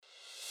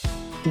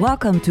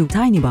Welcome to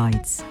Tiny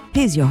Bites.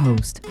 Here's your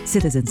host,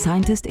 citizen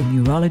scientist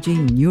in neurology,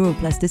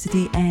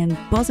 neuroplasticity, and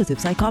positive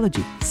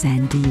psychology,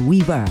 Sandy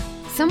Weaver.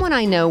 Someone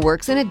I know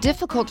works in a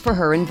difficult for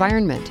her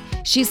environment.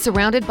 She's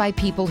surrounded by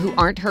people who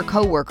aren't her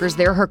coworkers,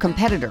 they're her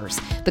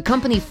competitors. The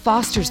company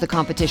fosters the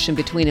competition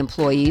between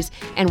employees,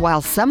 and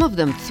while some of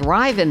them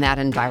thrive in that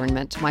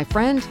environment, my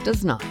friend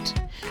does not.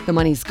 The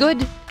money's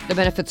good, the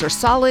benefits are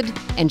solid,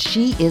 and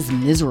she is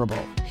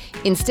miserable.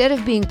 Instead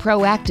of being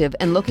proactive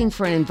and looking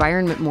for an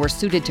environment more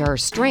suited to her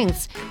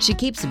strengths, she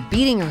keeps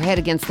beating her head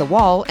against the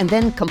wall and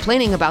then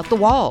complaining about the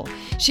wall.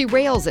 She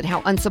rails at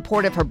how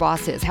unsupportive her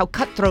boss is, how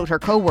cutthroat her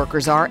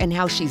coworkers are, and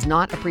how she's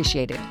not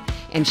appreciated.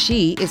 And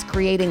she is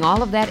creating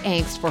all of that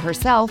angst for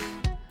herself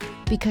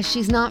because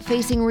she's not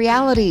facing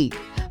reality.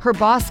 Her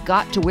boss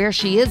got to where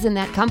she is in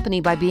that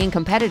company by being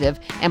competitive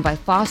and by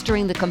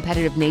fostering the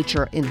competitive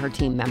nature in her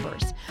team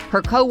members.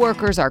 Her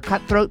coworkers are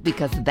cutthroat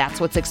because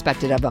that's what's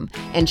expected of them.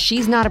 And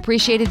she's not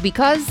appreciated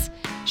because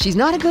she's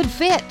not a good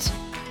fit.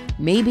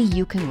 Maybe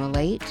you can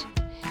relate.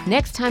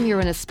 Next time you're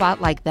in a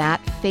spot like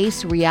that,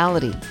 face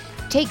reality.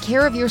 Take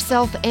care of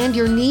yourself and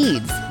your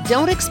needs.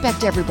 Don't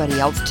expect everybody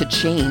else to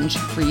change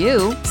for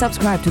you.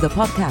 Subscribe to the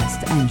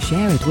podcast and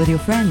share it with your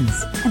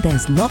friends. And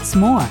there's lots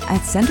more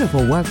at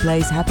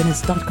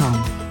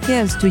centerforworkplacehappiness.com.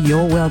 Here's to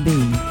your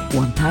well-being,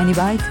 one tiny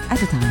bite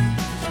at a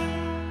time.